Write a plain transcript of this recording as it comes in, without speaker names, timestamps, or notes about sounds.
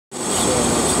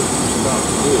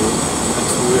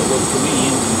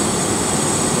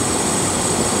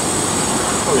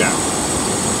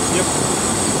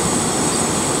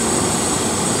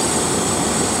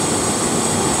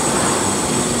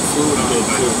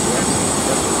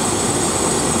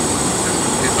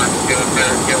If I can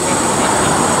get one of them.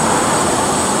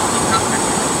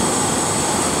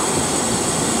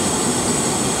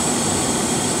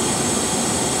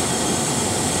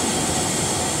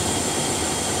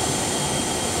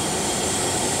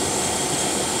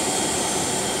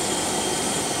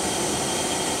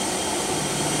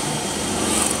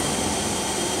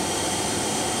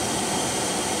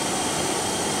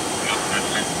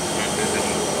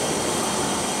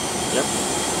 Yep.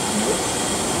 Nope.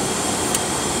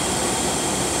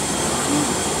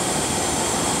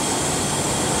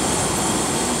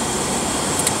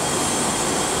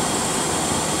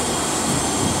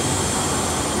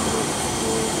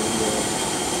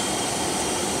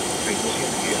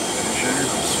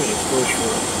 Let's go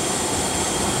for it.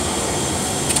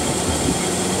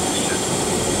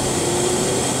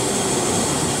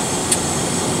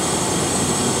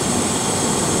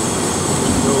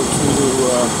 Go to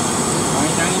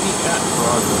I-90 at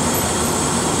Broadway.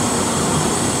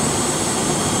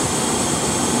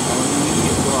 I-90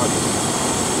 at Broadway.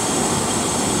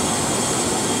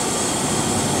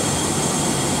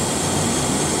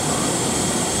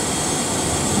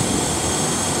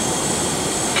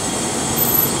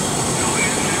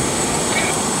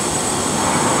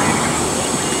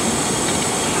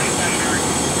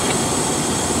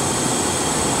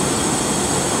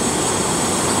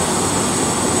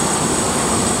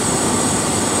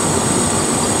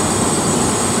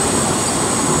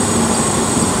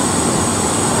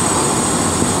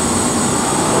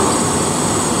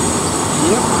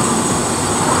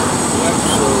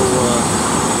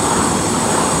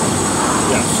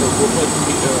 So we'll let them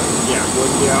be, go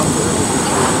and be out there and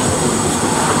just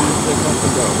continue to pick up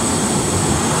and go.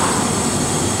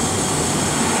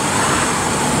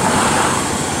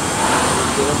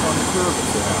 Get up on the curb if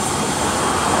you have to.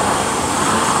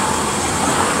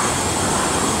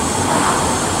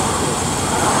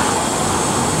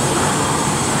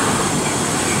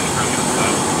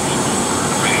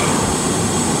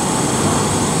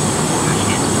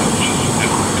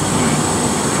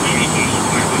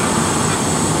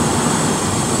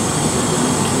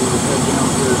 Head down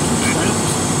here to Trent,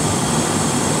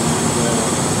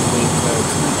 take Trent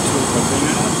to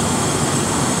Havana.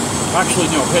 Actually,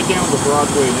 no, head down to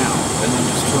Broadway now, and then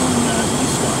just turn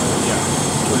east on it. Yeah,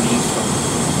 turn east on it.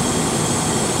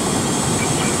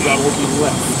 That will be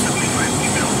left.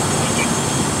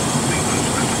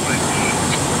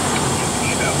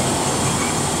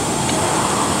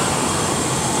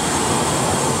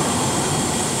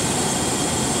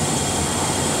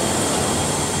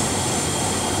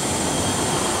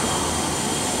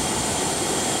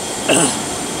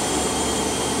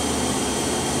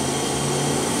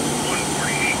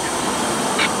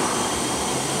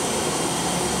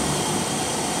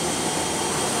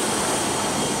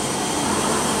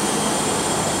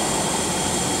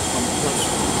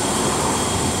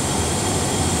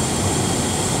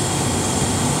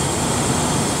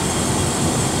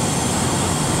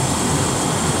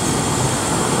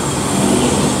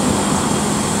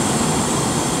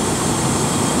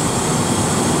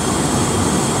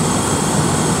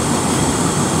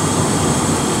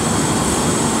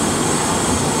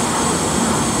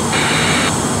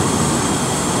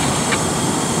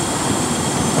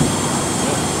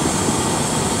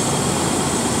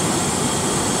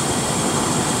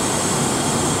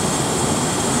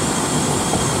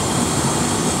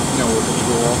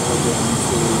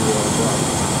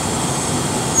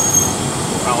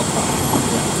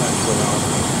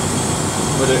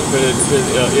 But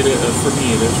for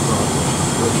me, it is Broadway,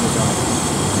 which is out.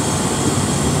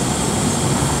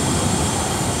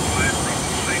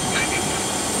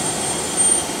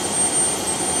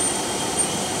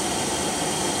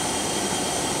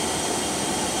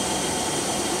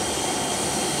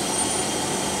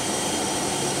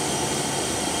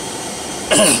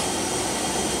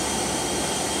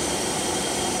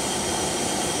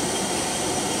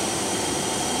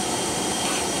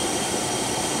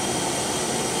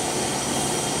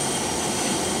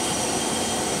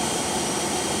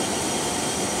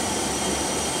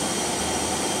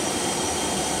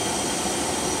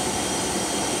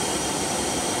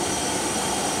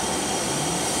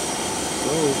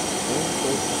 Go,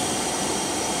 folks.